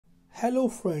Hello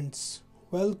friends,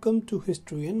 welcome to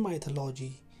History and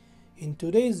Mythology. In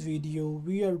today's video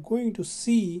we are going to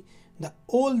see the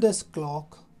oldest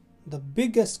clock, the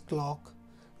biggest clock,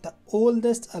 the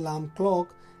oldest alarm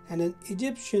clock and an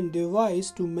Egyptian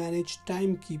device to manage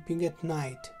timekeeping at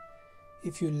night.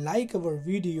 If you like our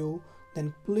video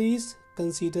then please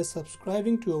consider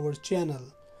subscribing to our channel.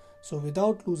 So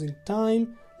without losing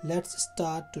time, let's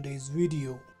start today's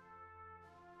video.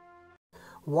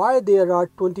 Why there are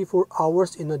 24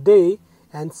 hours in a day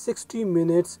and 60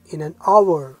 minutes in an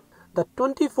hour? The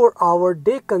 24-hour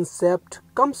day concept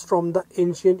comes from the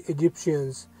ancient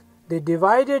Egyptians. They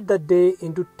divided the day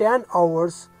into 10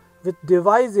 hours with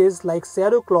devices like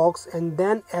shadow clocks and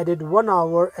then added 1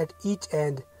 hour at each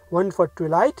end, one for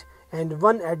twilight and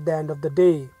one at the end of the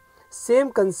day.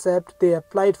 Same concept they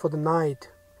applied for the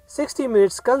night. 60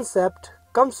 minutes concept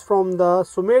comes from the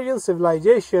Sumerian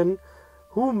civilization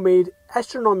who made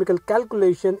astronomical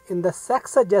calculation in the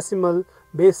sexagesimal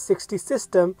base 60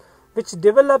 system which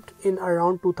developed in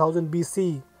around 2000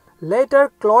 BC. Later,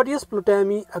 Claudius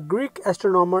Ptolemy, a Greek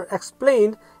astronomer,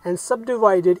 explained and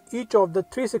subdivided each of the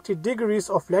 360 degrees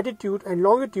of latitude and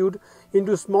longitude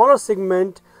into smaller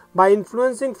segments by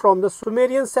influencing from the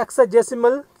Sumerian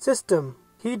sexagesimal system.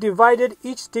 He divided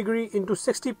each degree into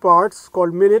 60 parts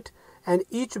called minute and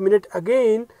each minute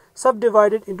again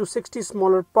subdivided into 60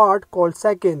 smaller parts called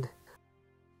second.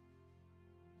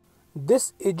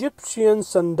 This Egyptian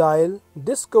sundial,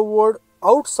 discovered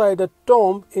outside a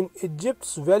tomb in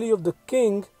Egypt's Valley of the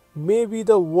King, may be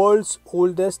the world's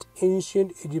oldest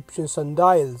ancient Egyptian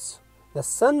sundials. The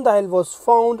sundial was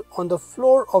found on the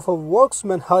floor of a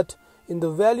workman hut in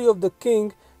the Valley of the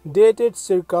King, dated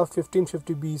circa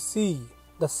 1550 BC.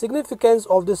 The significance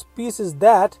of this piece is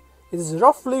that it is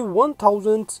roughly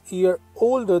 1000 years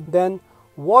older than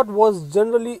what was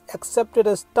generally accepted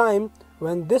as time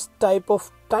when this type of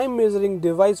time measuring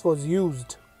device was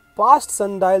used. Past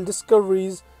sundial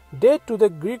discoveries date to the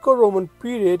Greco-Roman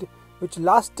period, which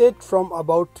lasted from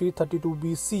about 332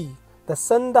 BC. The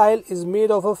sundial is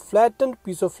made of a flattened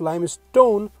piece of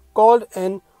limestone called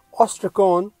an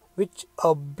ostracon, which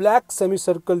a black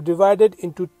semicircle divided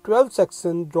into 12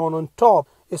 sections drawn on top.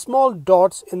 Small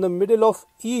dots in the middle of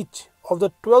each of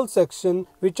the 12 sections,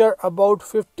 which are about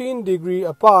 15 degrees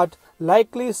apart,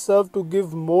 likely serve to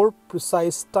give more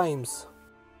precise times.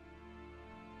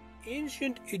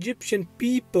 Ancient Egyptian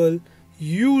people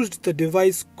used the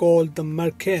device called the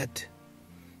mercat.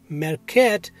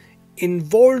 Mercat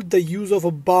involved the use of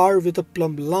a bar with a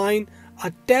plumb line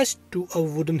attached to a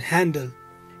wooden handle.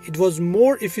 It was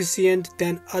more efficient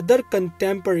than other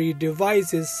contemporary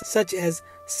devices such as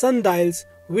sundials,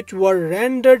 which were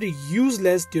rendered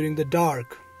useless during the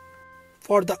dark.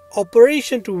 For the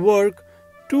operation to work,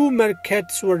 two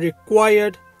mercats were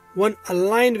required, one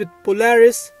aligned with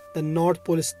Polaris, the North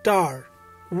Pole star.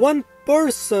 One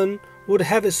person would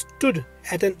have stood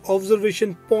at an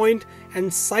observation point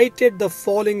and sighted the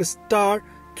falling star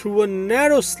through a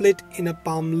narrow slit in a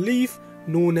palm leaf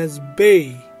known as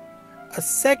bay. A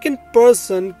second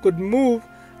person could move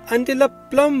until a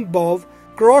plumb bob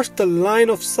crossed the line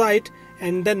of sight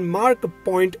and then mark a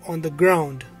point on the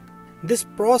ground. This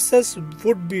process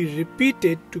would be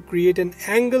repeated to create an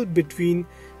angle between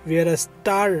where a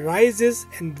star rises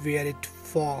and where it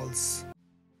falls.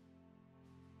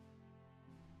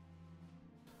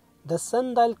 The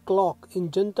sundial clock in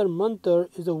Jantar Mantar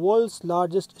is the world's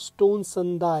largest stone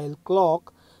sundial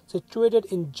clock situated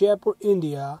in Jaipur,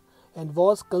 India, and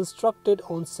was constructed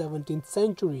on 17th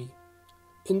century.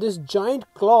 In this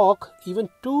giant clock, even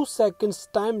 2 seconds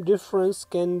time difference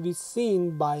can be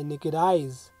seen by naked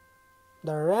eyes.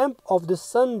 The ramp of the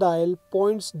sundial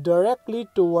points directly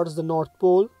towards the North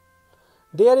Pole.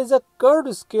 There is a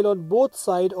curved scale on both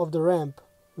sides of the ramp,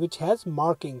 which has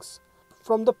markings.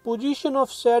 From the position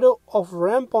of shadow of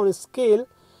ramp on a scale,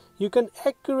 you can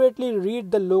accurately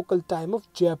read the local time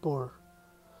of Jaipur.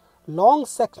 Long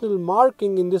sectional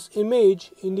marking in this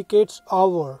image indicates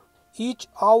hour. Each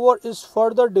hour is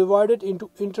further divided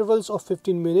into intervals of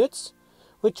 15 minutes,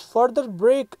 which further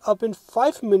break up in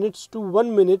 5 minutes to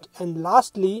 1 minute, and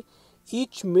lastly,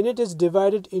 each minute is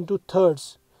divided into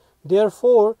thirds.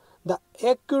 Therefore, the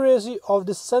accuracy of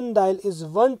the sundial is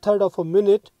 1/3 of a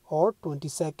minute or 20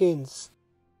 seconds.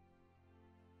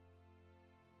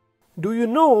 Do you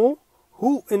know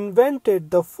who invented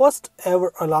the first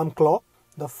ever alarm clock?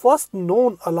 The first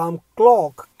known alarm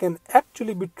clock can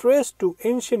actually be traced to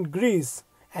ancient Greece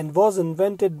and was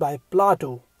invented by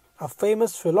Plato, a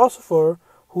famous philosopher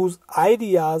whose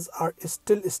ideas are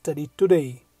still studied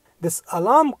today. This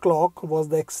alarm clock was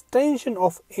the extension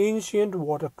of ancient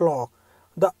water clock.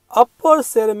 The upper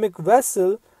ceramic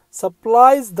vessel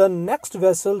supplies the next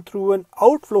vessel through an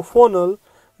outflow funnel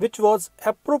which was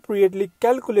appropriately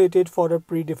calculated for a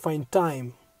predefined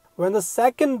time. When the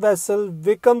second vessel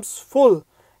becomes full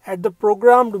at the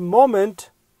programmed moment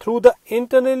through the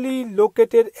internally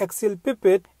located axial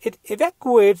pipette, it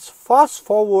evacuates fast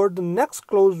forward the next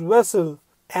closed vessel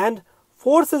and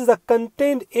forces the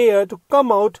contained air to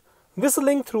come out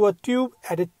whistling through a tube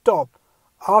at its top.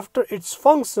 After its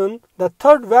function, the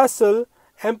third vessel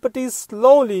empties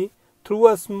slowly through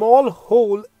a small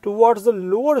hole towards the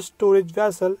lower storage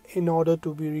vessel in order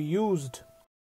to be reused.